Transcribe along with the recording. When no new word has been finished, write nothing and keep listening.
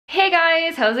Hey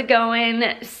guys, how's it going?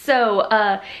 So,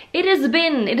 it has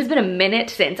been a minute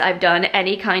since I've done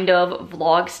any kind of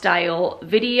vlog style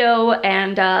video,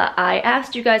 and I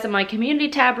asked you guys on my community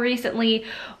tab recently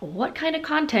what kind of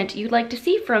content you'd like to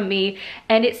see from me,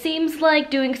 and it seems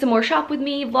like doing some more shop with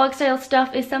me vlog style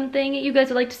stuff is something you guys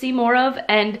would like to see more of,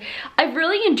 and I've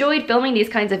really enjoyed filming these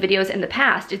kinds of videos in the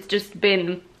past.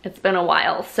 It's been a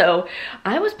while, so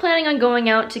I was planning on going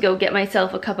out to go get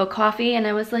myself a cup of coffee, and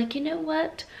I was like, you know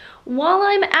what? While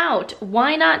I'm out,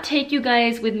 why not take you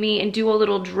guys with me and do a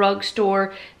little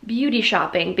drugstore beauty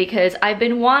shopping, because I've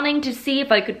been wanting to see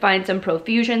if I could find some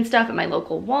Profusion stuff at my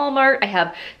local Walmart. I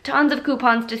have tons of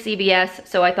coupons to CVS,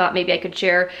 so I thought maybe I could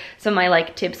share some of my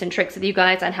like tips and tricks with you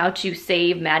guys on how to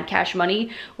save mad cash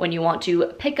money when you want to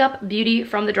pick up beauty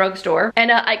from the drugstore.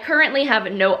 And I currently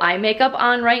have no eye makeup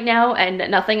on right now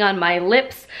and nothing on my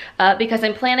lips because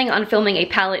I'm planning on filming a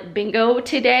palette bingo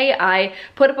today. I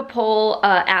put up a poll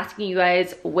asking you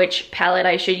guys which palette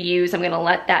I should use. I'm gonna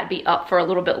let that be up for a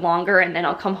little bit longer and then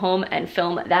I'll come home and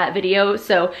film that video.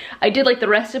 So I did like the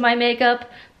rest of my makeup,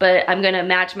 but I'm gonna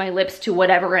match my lips to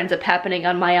whatever ends up happening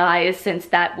on my eyes, since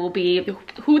that will be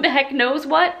who the heck knows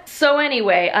what. So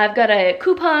anyway, I've got a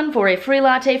coupon for a free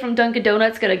latte from Dunkin'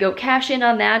 Donuts, gonna go cash in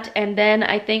on that, and then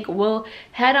I think we'll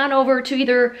head on over to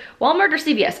either Walmart or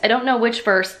CVS. I don't know which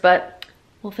first, but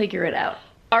we'll figure it out.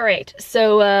 All right,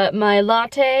 so my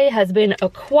latte has been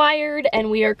acquired and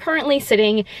we are currently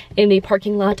sitting in the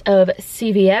parking lot of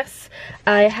CVS.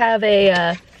 I have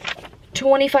a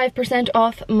 25%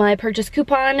 off my purchase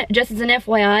coupon. Just as an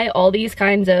FYI, all these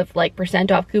kinds of like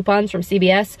 % off coupons from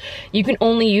CVS, you can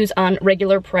only use on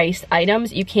regular priced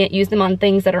items. You can't use them on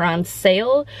things that are on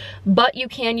sale, but you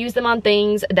can use them on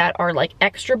things that are like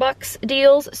extra bucks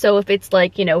deals. So if it's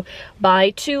like, you know, buy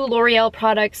 2 L'Oreal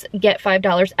products, get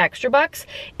 $5 extra bucks,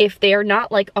 if they're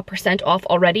not like a % off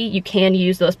already, you can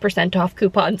use those % off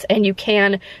coupons and you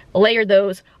can layer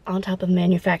those on top of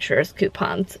manufacturer's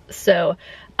coupons. So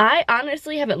I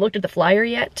honestly haven't looked at the flyer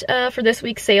yet for this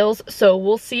week's sales, so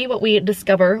we'll see what we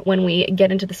discover when we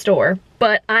get into the store.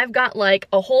 But I've got like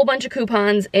a whole bunch of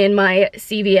coupons in my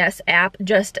CVS app.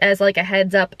 Just as like a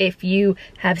heads up, if you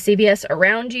have CVS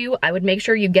around you, I would make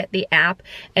sure you get the app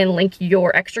and link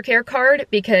your extra care card,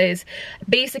 because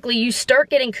basically you start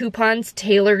getting coupons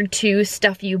tailored to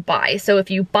stuff you buy. So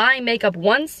if you buy makeup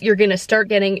once, you're gonna start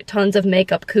getting tons of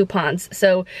makeup coupons.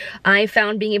 So I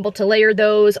found being able to layer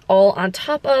those all on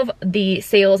top of the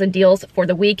sales and deals for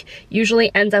the week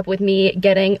usually ends up with me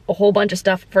getting a whole bunch of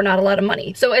stuff for not a lot of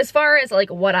money. So as far as like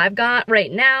what I've got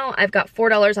right now, I've got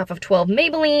 $4 off of 12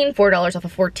 Maybelline, $4 off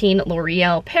of 14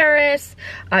 L'Oreal Paris.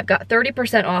 I've got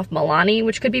 30% off Milani,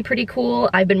 which could be pretty cool.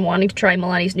 I've been wanting to try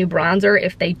Milani's new bronzer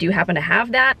if they do happen to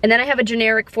have that. And then I have a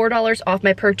generic $4 off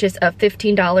my purchase of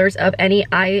 $15 of any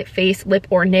eye, face, lip,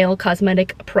 or nail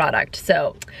cosmetic product.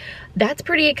 So that's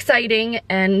pretty exciting,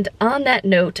 and on that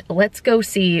note, let's go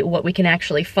see what we can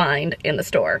actually find in the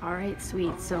store. All right,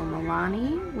 sweet. So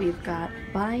Milani, we've got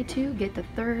buy 2, get the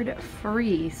 3rd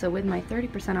free. So with my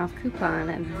 30% off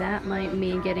coupon, that might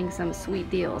mean getting some sweet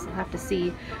deals. I'll have to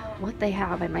see what they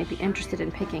have I might be interested in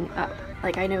picking up.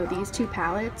 Like, I know these 2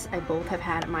 palettes I both have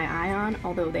had my eye on,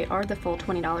 although they are the full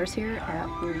 $20 here. At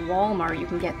Walmart, you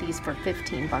can get these for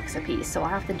 15 bucks a piece. So I'll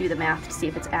have to do the math to see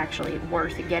if it's actually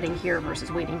worth getting here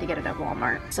versus waiting to get it at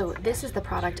Walmart. So this is the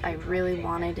product I really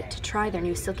wanted to try, their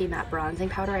new Silky Matte Bronzing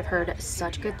Powder. I've heard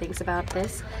such good things about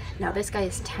this. Now this guy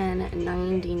is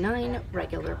 $10.99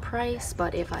 regular price,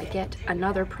 but if I get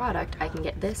another product, I can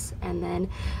get this and then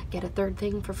get a 3rd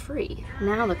thing for free.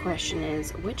 Now the question is,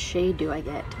 which shade do I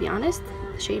get? To be honest,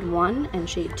 shade 1 and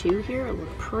shade 2 here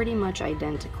look pretty much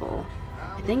identical.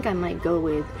 I think I might go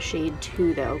with shade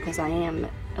 2 though, because I am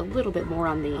a little bit more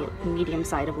on the medium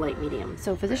side of light medium.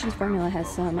 So Physicians Formula has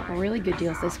some really good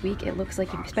deals this week. It looks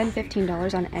like if you spend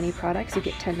 $15 on any products, you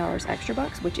get $10 extra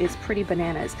bucks, which is pretty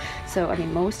bananas. So I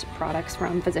mean, most products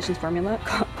from Physicians Formula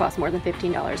cost more than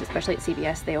 $15, especially at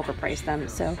CVS. They overprice them.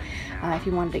 So if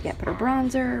you wanted to get better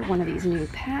bronzer, one of these new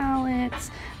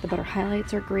palettes, the butter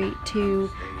highlights are great too,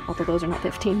 although those are not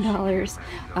 $15.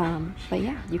 But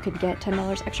yeah, you could get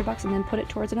 $10 extra bucks and then put it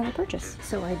towards another purchase.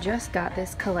 So I just got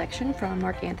this collection from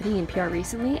Mark Anthony in PR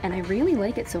recently, and I really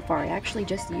like it so far. I actually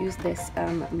just used this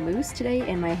mousse today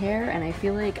in my hair, and I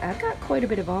feel like I've got quite a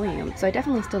bit of volume. So I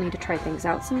definitely still need to try things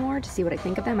out some more to see what I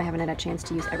think of them. I haven't had a chance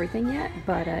to use everything yet,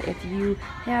 but if you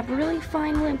have really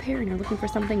fine limp hair and you're looking for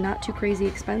something not too crazy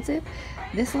expensive,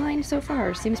 this line so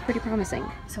far seems pretty promising.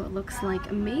 So it looks like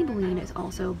Maybelline is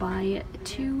also buy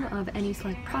 2 of any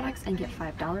select products and get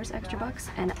 $5 extra bucks,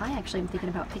 and I actually am thinking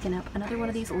about picking up another one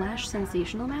of these Lash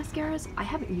Sensational mascaras. I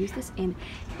haven't used this in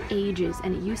ages,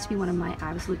 and it used to be one of my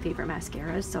absolute favorite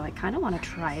mascaras, so I kind of want to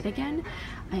try it again.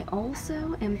 I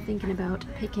also am thinking about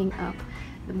picking up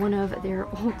one of their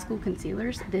old school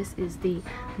concealers. This is the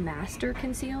Master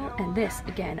Conceal, and this,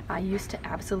 again, I used to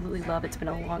absolutely love. It's been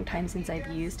a long time since I've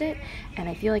used it, and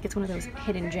I feel like it's one of those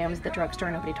hidden gems at the drugstore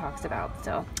nobody talks about.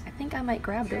 So I think I might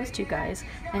grab those two guys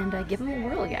and give them a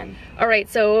whirl again. All right,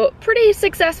 so pretty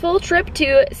successful trip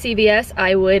to CVS,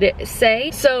 I would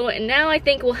say. So now I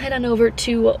think we'll head on over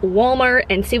to Walmart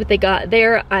and see what they got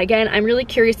there. Again, I'm really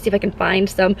curious to see if I can find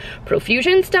some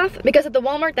Profusion stuff, because at the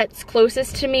Walmart that's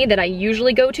closest to me that I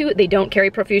usually go to, they don't carry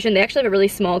Profusion. They actually have a really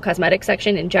small cosmetic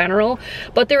section in general,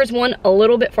 but there is one a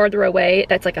little bit farther away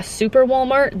that's like a super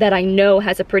Walmart that I know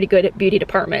has a pretty good beauty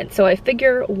department. So I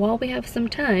figure while we have some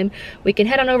time, we can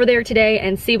head on over there today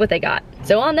and see what they got.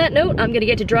 So on that note, I'm gonna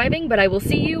get to driving, but I will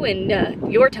see you in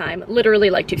your time, literally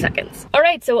like 2 seconds. All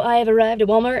right, so I have arrived at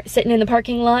Walmart, sitting in the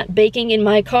parking lot, baking in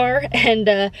my car,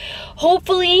 and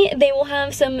hopefully they will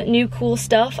have some new cool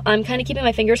stuff. I'm kind of keeping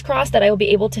my fingers crossed that I will be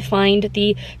able to find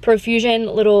the Profusion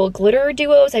little glitter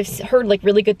duos. I've heard like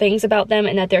really good things about them,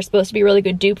 and that they're supposed to be a really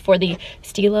good dupe for the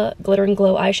Stila Glitter and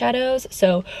Glow eyeshadows.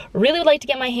 So really would like to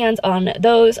get my hands on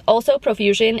those. Also,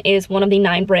 Profusion is one of the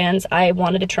 9 brands I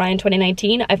wanted to try in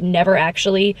 2019. I've never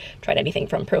actually tried anything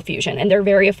from Profusion, and they're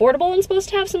very affordable and supposed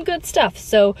to have some good stuff.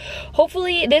 So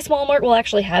hopefully this Walmart will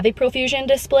actually have a Profusion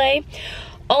display.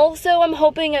 Also, I'm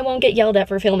hoping I won't get yelled at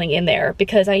for filming in there,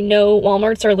 because I know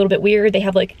Walmarts are a little bit weird. They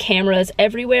have like cameras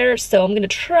everywhere, so I'm gonna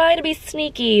try to be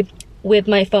sneaky with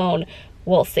my phone.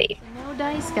 We'll see. No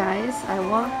dice, guys. I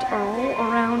walked all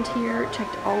around here,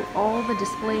 checked all the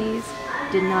displays,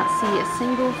 did not see a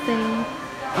single thing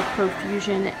of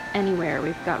Profusion anywhere.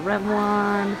 We've got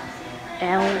Revlon,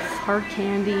 Elf, Hard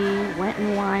Candy, Wet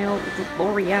n Wild,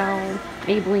 L'Oreal,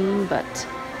 Maybelline, but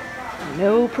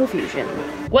no Profusion.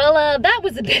 Well, that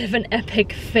was a bit of an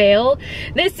epic fail.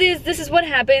 This is what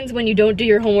happens when you don't do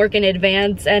your homework in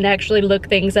advance and actually look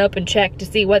things up and check to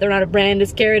see whether or not a brand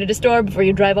is carried at a store before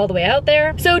you drive all the way out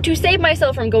there. So to save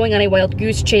myself from going on a wild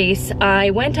goose chase, I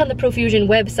went on the Profusion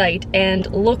website and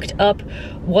looked up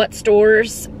what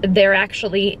stores they're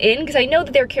actually in, because I know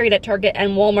that they're carried at Target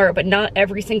and Walmart, but not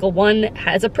every single one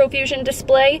has a Profusion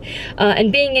display.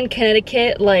 And being in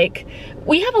Connecticut, like,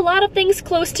 we have a lot of things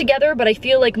close together, but I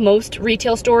feel like most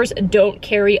retail stores don't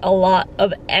carry a lot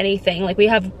of anything. Like, we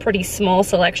have pretty small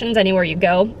selections anywhere you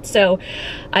go. So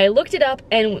I looked it up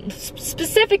and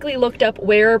specifically looked up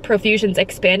where Profusion's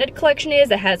expanded collection is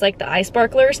that has like the eye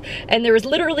sparklers, and there was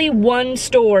literally one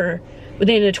store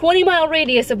within a 20-mile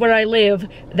radius of where I live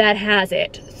that has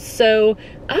it. So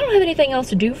I don't have anything else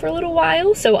to do for a little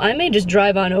while, so I may just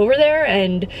drive on over there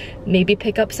and maybe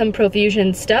pick up some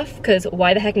Profusion stuff, because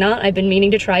why the heck not? I've been meaning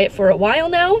to try it for a while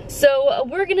now. So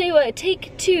we're gonna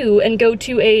take 2 and go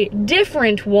to a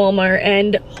different Walmart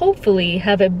and hopefully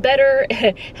have better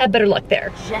luck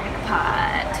there.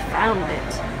 Jackpot, found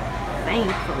it,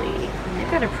 thankfully.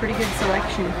 They've got a pretty good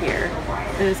selection here.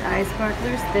 Those eye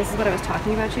sparklers, this is what I was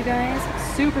talking about, you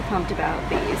guys. Super pumped about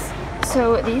these.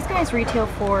 So these guys retail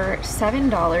for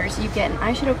 $7. You get an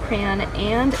eyeshadow crayon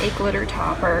and a glitter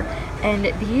topper, and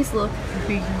these look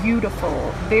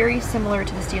beautiful. Very similar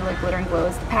to the Stila Glitter and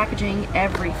Glows, the packaging,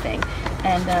 everything.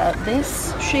 And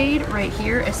this shade right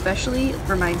here especially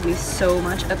reminds me so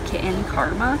much of Kitten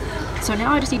Karma. So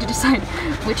now I just need to decide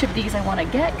which of these I want to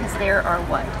get, because there are,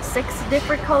 what, 6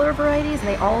 different color varieties, and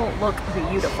they all look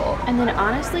beautiful. And then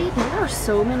honestly, there are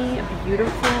so many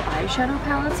beautiful eyeshadow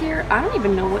palettes here. I don't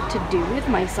even know what to do with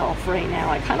myself right now.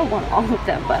 I kind of want all of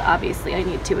them, but obviously I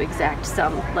need to exact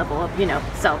some level of, you know,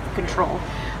 self-control.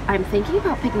 I'm thinking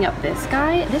about picking up this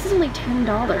guy. This is only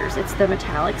 $10. It's the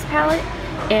Metallics palette,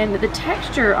 and the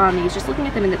texture on these, just looking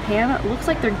at them in the pan, looks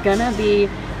like they're gonna be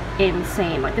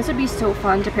insane. Like, this would be so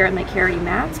fun to pair with my Carrie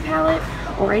Mattes palette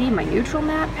or any of my neutral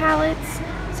matte palettes.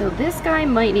 So this guy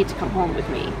might need to come home with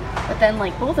me. But then,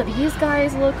 like, both of these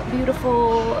guys look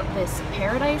beautiful. This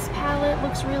Paradise palette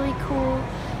looks really cool.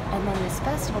 And then this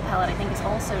Festival palette, I think, is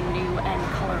also new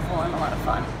and colorful and a lot of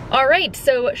fun. All right,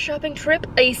 so shopping trip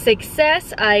a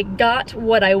success. I got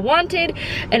what I wanted,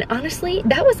 and honestly,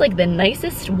 that was like the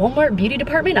nicest Walmart beauty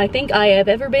department I think I have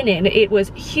ever been in. It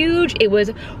was huge, it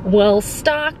was well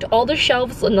stocked, all the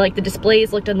shelves and like the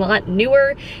displays looked a lot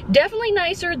newer. Definitely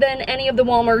nicer than any of the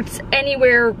Walmarts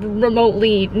anywhere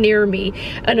remotely near me.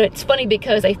 And it's funny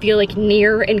because I feel like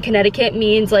near in Connecticut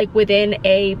means like within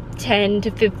a 10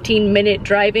 to 15 minute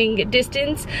driving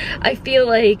distance. I feel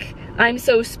like I'm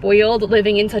so spoiled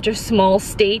living in such a small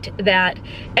state that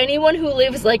anyone who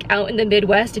lives like out in the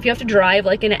Midwest, if you have to drive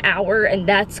like an hour and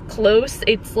that's close,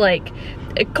 it's like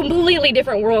a completely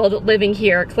different world living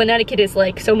here. Connecticut is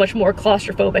like so much more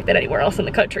claustrophobic than anywhere else in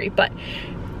the country. But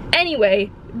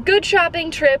anyway, good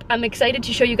shopping trip. I'm excited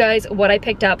to show you guys what I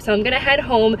picked up. So I'm gonna head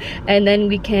home and then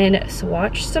we can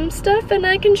swatch some stuff and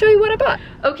I can show you what I bought.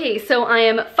 Okay, so I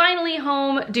am finally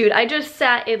home. Dude, I just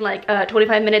sat in like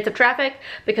 25 minutes of traffic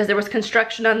because there was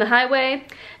construction on the highway.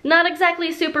 Not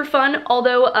exactly super fun,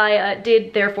 although I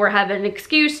did therefore have an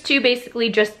excuse to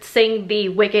basically just sing the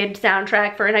Wicked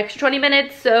soundtrack for an extra 20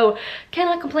 minutes, so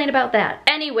cannot complain about that.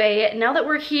 Anyway, now that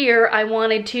we're here, I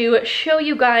wanted to show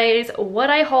you guys what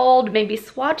I hauled, maybe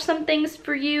swatch some things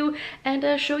for you,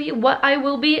 and show you what I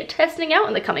will be testing out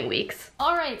in the coming weeks.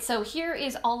 Alright, so here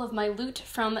is all of my loot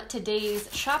from today's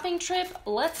shopping trip.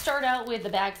 Let's start out with the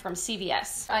bag from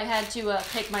CVS. I had to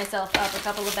pick myself up a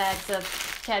couple of bags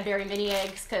of Cadbury mini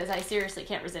eggs because I seriously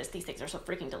can't resist. These things are so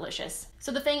freaking delicious.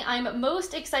 So the thing I'm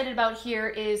most excited about here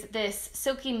is this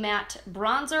Silky Matte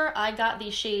Bronzer. I got the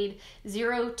shade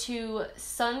 02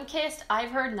 Sunkissed.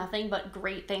 I've heard nothing but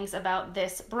great things about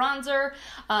this bronzer.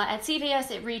 At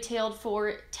CVS it retailed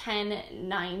for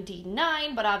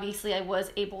 $10.99, but obviously I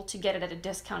was able to get it at a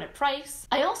discounted price.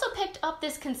 I also picked up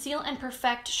this Conceal and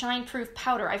Perfect Shine Proof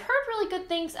Powder. I've heard really good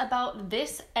things about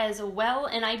this as well,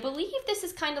 and I believe this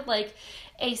is kind of like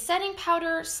a setting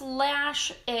powder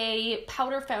slash a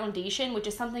powder foundation, which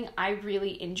is something I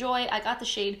really enjoy. I got the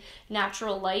shade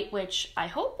Natural Light, which I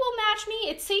hope will match me.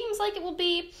 It seems like it will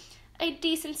be a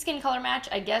decent skin color match.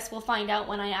 I guess we'll find out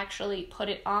when I actually put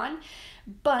it on.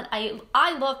 But I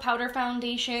love powder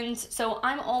foundations, so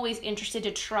I'm always interested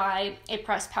to try a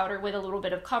pressed powder with a little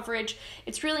bit of coverage.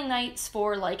 It's really nice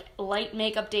for like light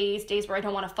makeup days where I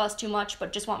don't want to fuss too much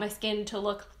but just want my skin to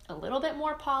look a little bit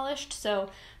more polished, so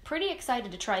pretty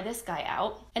excited to try this guy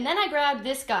out. And then I grabbed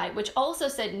this guy, which also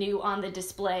said new on the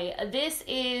display. This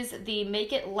is the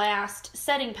Make It Last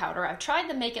setting powder. I've tried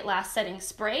the Make It Last setting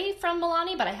spray from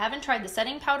Milani, but I haven't tried the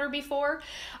setting powder before.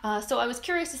 So I was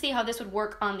curious to see how this would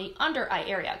work on the under eye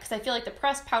area, because I feel like the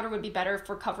pressed powder would be better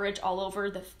for coverage all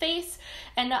over the face.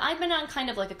 And I've been on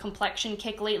kind of like a complexion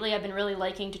kick lately. I've been really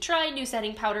liking to try new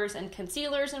setting powders and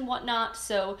concealers and whatnot,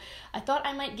 so I thought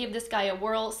I might give this guy a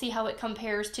whirl, see how it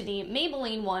compares to the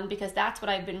Maybelline one, because that's what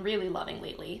I've been really loving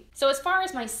lately. So as far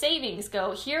as my savings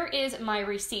go, here is my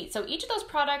receipt. So each of those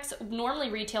products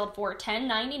normally retailed for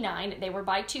 $10.99. They were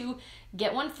buy two,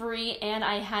 get one free, and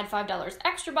I had $5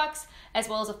 extra bucks, as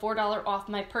well as a $4 off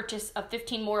my purchase of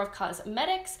 15 more of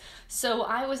cosmetics. So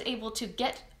I was able to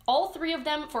get all three of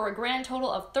them for a grand total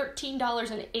of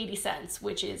 $13.80,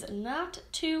 which is not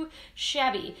too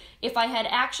shabby. If I had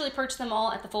actually purchased them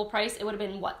all at the full price, it would have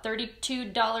been, what,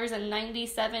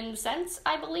 $32.97,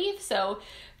 I believe? So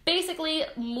basically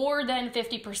more than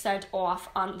 50% off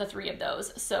on the three of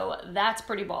those, so that's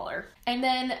pretty baller. And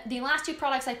then the last two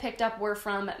products I picked up were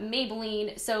from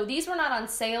Maybelline. So these were not on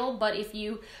sale, but if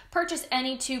you purchase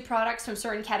any two products from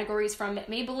certain categories from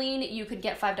Maybelline, you could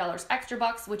get $5 extra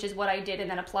bucks, which is what I did,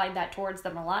 and then applied that towards the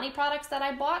Milani products that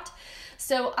I bought.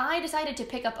 So I decided to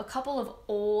pick up a couple of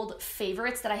old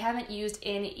favorites that I haven't used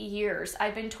in years.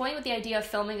 I've been toying with the idea of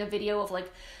filming a video of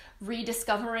like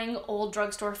rediscovering old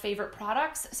drugstore favorite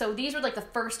products. So these were like the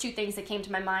first two things that came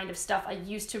to my mind of stuff I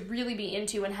used to really be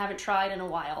into and haven't tried in a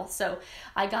while. So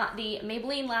I got the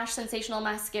Maybelline Lash Sensational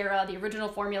Mascara, the original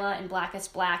formula in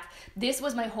Blackest Black. This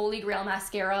was my holy grail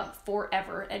mascara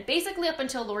forever. And basically up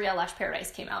until L'Oreal Lash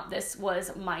Paradise came out, this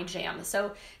was my jam.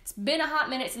 So it's been a hot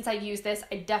minute since I've used this.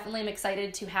 I definitely am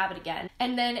excited to have it again.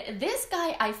 And then this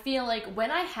guy, I feel like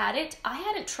when I had it, I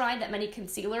hadn't tried that many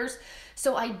concealers,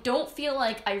 so I don't feel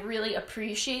like I really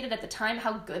appreciated at the time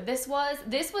how good this was.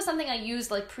 This was something I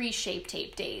used like pre-Shape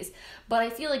Tape days, but I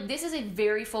feel like this is a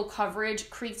very full coverage,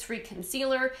 crease-free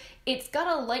concealer. It's got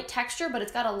a light texture, but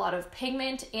it's got a lot of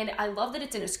pigment, and I love that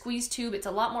it's in a squeeze tube. It's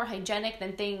a lot more hygienic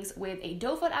than things with a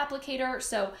doe foot applicator,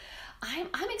 so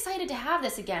I'm excited to have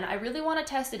this again. I really want to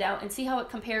test it out and see how it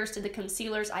compares to the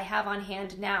concealers I have on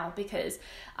hand now, because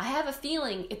I have a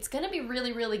feeling it's going to be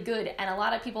really, really good, and a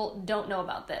lot of people don't know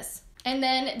about this. And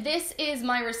then this is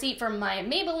my receipt for my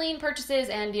Maybelline purchases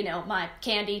and, you know, my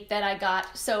candy that I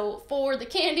got. So for the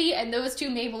candy and those two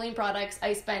Maybelline products,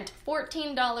 I spent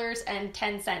 $14.10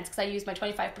 because I used my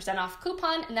 25% off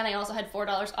coupon, and then I also had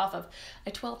 $4 off of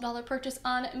a $12 purchase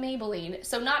on Maybelline.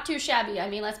 So not too shabby. I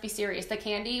mean, let's be serious. The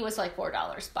candy was like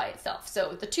 $4 by itself.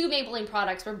 So the two Maybelline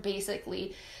products were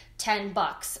basically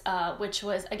 $10, which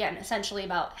was, again, essentially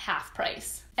about half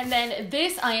price. And then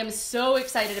this I am so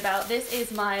excited about. This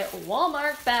is my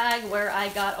Walmart bag where I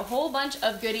got a whole bunch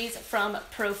of goodies from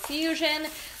Profusion.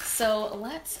 So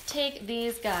let's take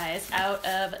these guys out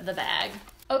of the bag.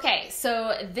 Okay,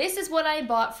 so this is what I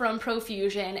bought from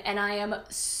Profusion, and I am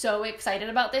so excited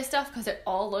about this stuff because it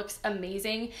all looks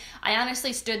amazing. I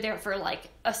honestly stood there for like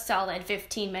a solid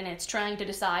 15 minutes trying to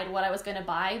decide what I was gonna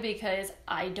buy because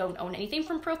I don't own anything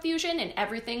from Profusion and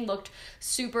everything looked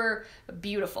super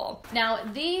beautiful. Now,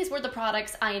 these were the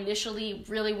products I initially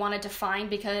really wanted to find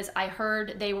because I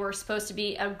heard they were supposed to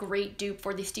be a great dupe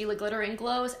for the Stila Glitter and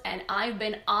Glows, and I've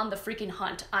been on the freaking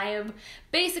hunt. I am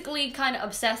basically kind of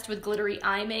obsessed with glittery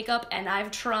eye makeup, and I've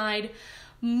tried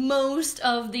most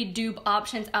of the dupe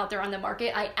options out there on the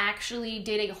market. I actually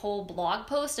did a whole blog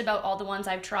post about all the ones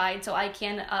I've tried, so I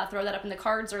can throw that up in the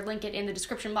cards or link it in the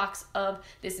description box of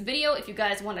this video if you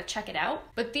guys want to check it out.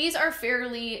 But these are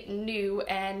fairly new,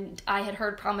 and I had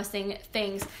heard promising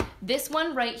things. This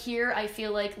one right here I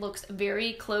feel like looks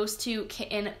very close to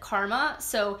Kitten Karma,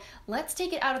 so let's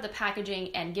take it out of the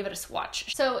packaging and give it a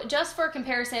swatch. So just for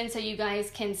comparison, so you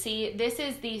guys can see, this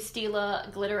is the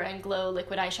Stila Glitter and Glow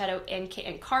Liquid Eyeshadow in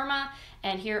Kitten Karma,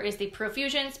 and here is the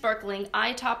Profusion Sparkling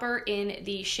Eye Topper in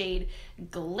the shade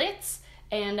Glitz.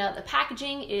 And the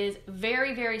packaging is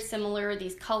very, very similar.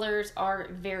 These colors are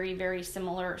very, very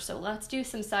similar. So let's do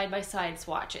some side-by-side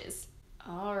swatches.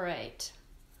 All right.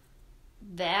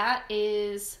 That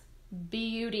is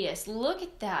beauteous. Look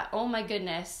at that. Oh my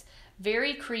goodness.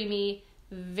 Very creamy,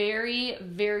 very,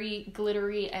 very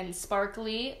glittery and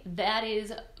sparkly. That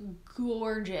is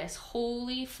gorgeous.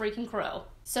 Holy freaking crow.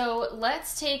 So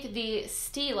let's take the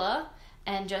Stila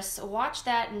and just watch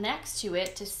that next to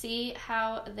it to see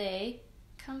how they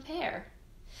compare.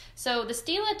 So the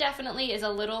Stila definitely is a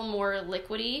little more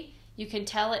liquidy. You can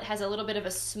tell it has a little bit of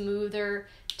a smoother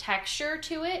texture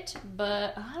to it,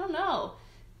 but I don't know.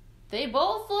 They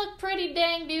both look pretty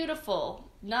dang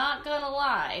beautiful, not gonna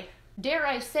lie. Dare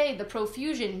I say the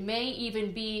Profusion may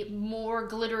even be more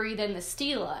glittery than the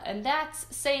Stila, and that's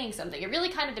saying something. It really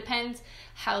kind of depends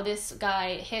how this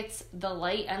guy hits the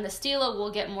light, and the Stila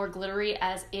will get more glittery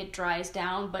as it dries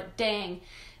down, but dang,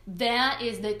 that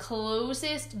is the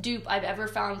closest dupe I've ever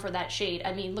found for that shade.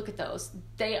 I mean, look at those.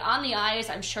 They, on the eyes,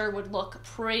 I'm sure would look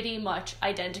pretty much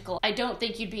identical. I don't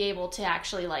think you'd be able to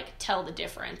actually like tell the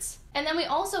difference. And then we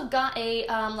also got a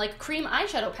like cream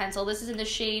eyeshadow pencil. This is in the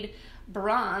shade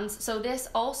Bronze. So this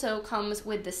also comes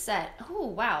with the set. Oh,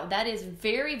 wow. That is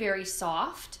very, very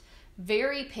soft.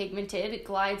 Very pigmented. It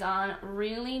glides on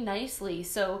really nicely.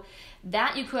 So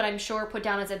that you could, I'm sure, put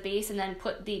down as a base and then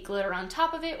put the glitter on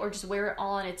top of it or just wear it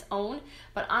all on its own.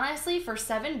 But honestly, for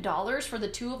 $7 for the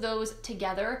two of those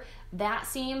together, that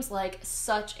seems like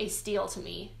such a steal to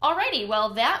me. Alrighty,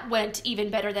 well, that went even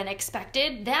better than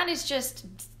expected. That is just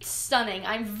stunning.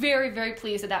 I'm very, very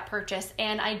pleased with that purchase,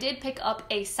 and I did pick up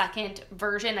a second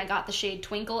version. I got the shade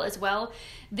Twinkle as well.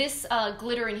 This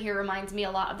glitter in here reminds me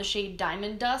a lot of the shade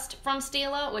Diamond Dust from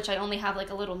Stila, which I only have like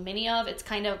a little mini of. It's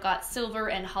kind of got silver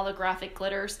and holographic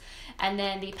glitters. And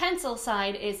then the pencil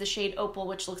side is the shade Opal,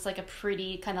 which looks like a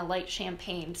pretty kind of light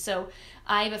champagne. So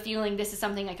I have a feeling this is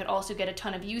something I could also get a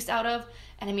ton of use out of.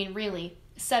 And I mean, really,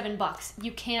 $7.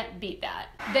 You can't beat that.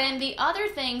 Then the other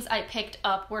things I picked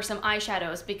up were some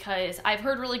eyeshadows because I've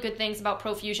heard really good things about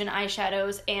Profusion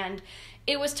eyeshadows, and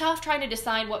it was tough trying to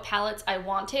decide what palettes I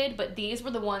wanted, but these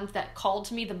were the ones that called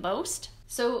to me the most.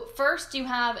 So first you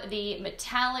have the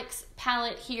Metallics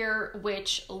palette here,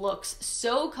 which looks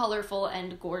so colorful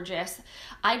and gorgeous.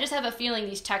 I just have a feeling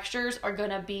these textures are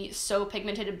gonna be so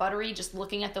pigmented and buttery. Just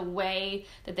looking at the way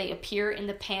that they appear in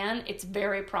the pan, it's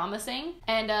very promising.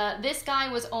 And this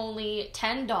guy was only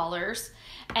 $10.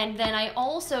 And then I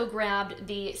also grabbed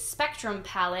the Spectrum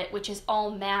palette, which is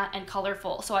all matte and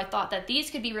colorful. So I thought that these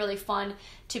could be really fun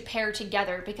to pair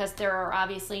together because there are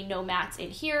obviously no mattes in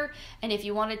here. And if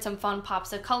you wanted some fun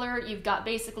pops of color, you've got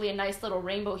basically a nice little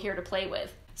rainbow here to play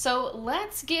with. So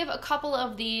let's give a couple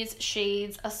of these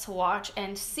shades a swatch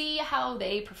and see how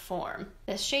they perform.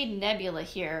 The shade Nebula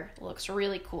here looks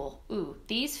really cool. Ooh,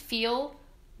 these feel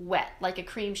wet, like a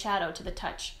cream shadow to the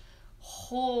touch.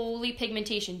 Holy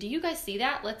pigmentation. Do you guys see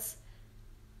that? Let's...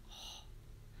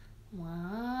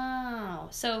 Wow.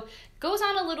 So goes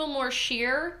on a little more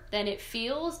sheer than it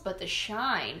feels, but the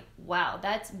shine, wow,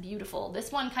 that's beautiful.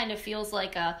 This one kind of feels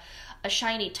like a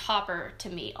shiny topper to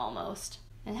me almost.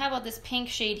 And how about this pink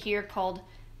shade here called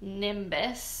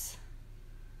Nimbus?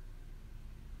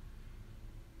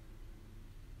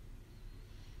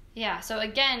 Yeah, so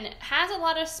again, has a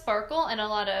lot of sparkle and a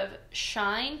lot of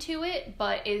shine to it,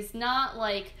 but is not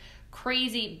like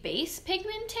crazy base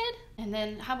pigmented. And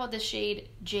then how about this shade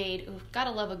Jade? Ooh,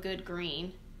 gotta love a good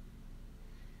green.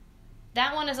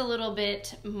 That one is a little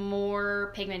bit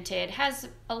more pigmented, has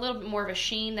a little bit more of a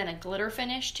sheen than a glitter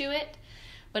finish to it.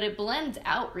 but it blends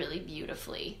out really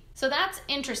beautifully. So that's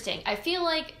interesting. I feel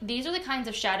like these are the kinds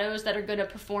of shadows that are gonna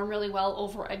perform really well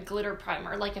over a glitter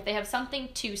primer. Like if they have something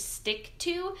to stick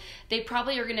to, they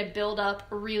probably are gonna build up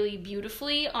really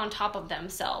beautifully on top of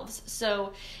themselves.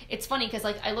 So it's funny because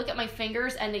like I look at my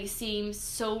fingers and they seem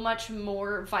so much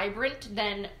more vibrant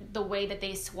than the way that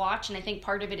they swatch, and I think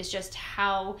part of it is just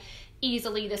how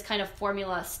easily this kind of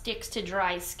formula sticks to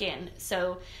dry skin.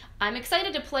 So I'm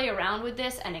excited to play around with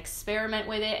this and experiment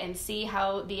with it and see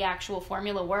how the actual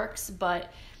formula works,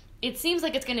 but it seems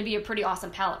like it's going to be a pretty awesome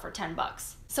palette for 10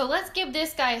 bucks. So let's give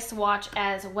this guy a swatch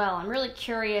as well. I'm really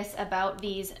curious about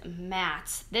these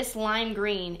mattes. This lime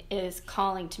green is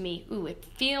calling to me. Ooh, it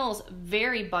feels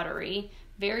very buttery,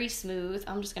 very smooth.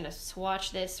 I'm just going to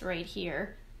swatch this right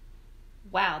here.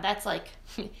 Wow, that's like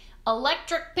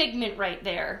electric pigment right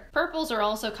there. Purples are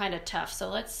also kind of tough, so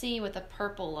let's see what the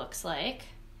purple looks like.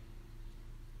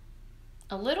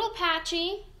 A little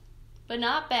patchy, but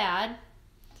not bad.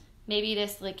 Maybe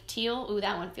this like teal. Ooh,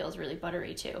 that one feels really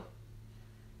buttery too.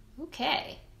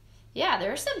 Okay. Yeah,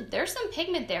 there's some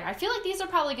pigment there. I feel like these are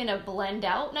probably gonna blend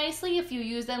out nicely if you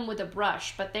use them with a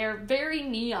brush, but they're very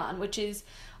neon, which is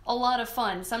a lot of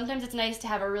fun. Sometimes it's nice to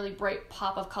have a really bright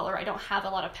pop of color. I don't have a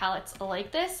lot of palettes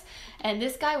like this, and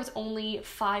this guy was only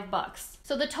 $5.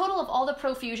 So the total of all the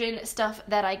Profusion stuff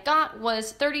that I got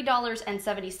was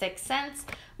 $30.76,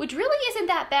 which really isn't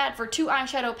that bad for 2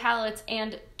 eyeshadow palettes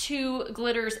and 2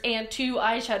 glitters and 2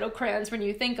 eyeshadow crayons when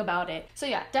you think about it. So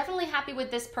yeah, definitely happy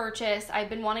with this purchase. I've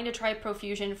been wanting to try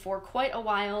Profusion for quite a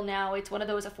while now. It's one of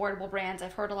those affordable brands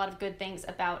I've heard a lot of good things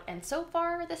about, and so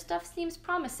far the stuff seems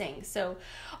promising. So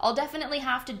I'll definitely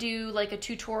have to do like a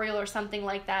tutorial or something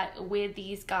like that with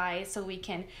these guys so we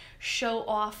can show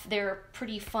off their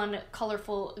pretty fun,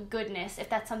 colorful goodness. If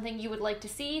that's something you would like to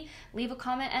see, leave a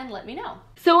comment and let me know.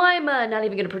 So I'm not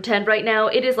even gonna pretend right now.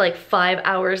 It is like 5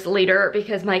 hours later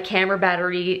because my camera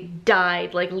battery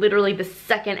died like literally the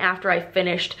second after I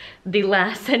finished the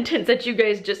last sentence that you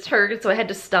guys just heard. So I had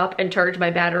to stop and charge my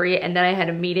battery, and then I had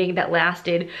a meeting that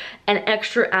lasted an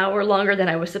extra hour longer than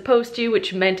I was supposed to,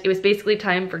 which meant it was basically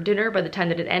time for dinner by the time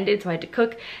that it ended. So I had to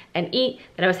cook and eat.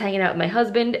 Then I was hanging out with my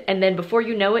husband, and then before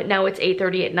you know it, now it's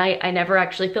 8:30 at night. I never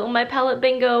actually filmed my palette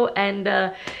bingo,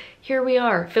 and here we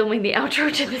are filming the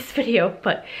outro to this video.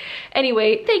 But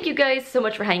anyway, thank you guys so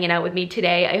much for hanging out with me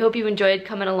today. I hope you enjoyed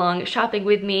coming along shopping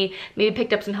with me, maybe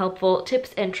picked up some helpful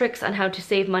tips and tricks on how to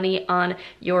save money on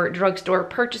your drugstore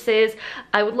purchases.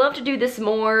 I would love to do this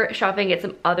more, shopping at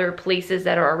some other places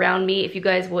that are around me. If you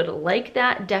guys would like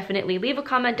that, definitely leave a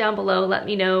comment down below, let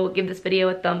me know, give this video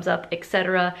a thumbs up,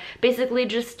 etc. Basically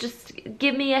just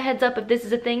give me a heads up if this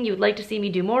is a thing you would like to see me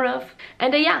do more of.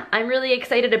 And yeah, I'm really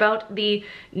excited about the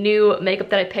new makeup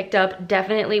that I picked up.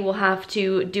 Definitely will have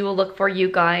to do a look for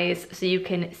you guys so you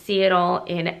can see it all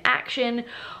in action.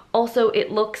 Also,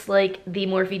 it looks like the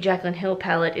Morphe Jaclyn Hill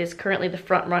palette is currently the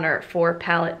front runner for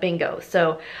palette bingo.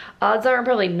 So odds are I'm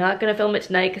probably not gonna film it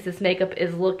tonight because this makeup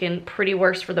is looking pretty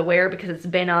worse for the wear because it's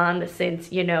been on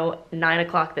since, you know, 9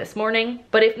 o'clock this morning.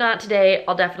 But if not today,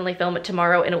 I'll definitely film it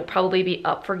tomorrow, and it will probably be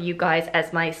up for you guys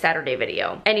as my Saturday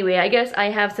video. Anyway, I guess I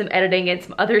have some editing and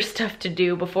some other stuff to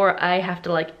do before I have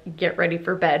to like get ready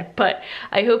for bed. But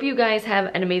I hope you guys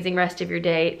have an amazing rest of your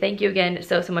day. Thank you again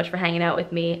so much for hanging out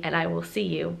with me, and I will see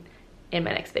you in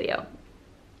my next video.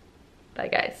 Bye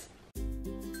guys.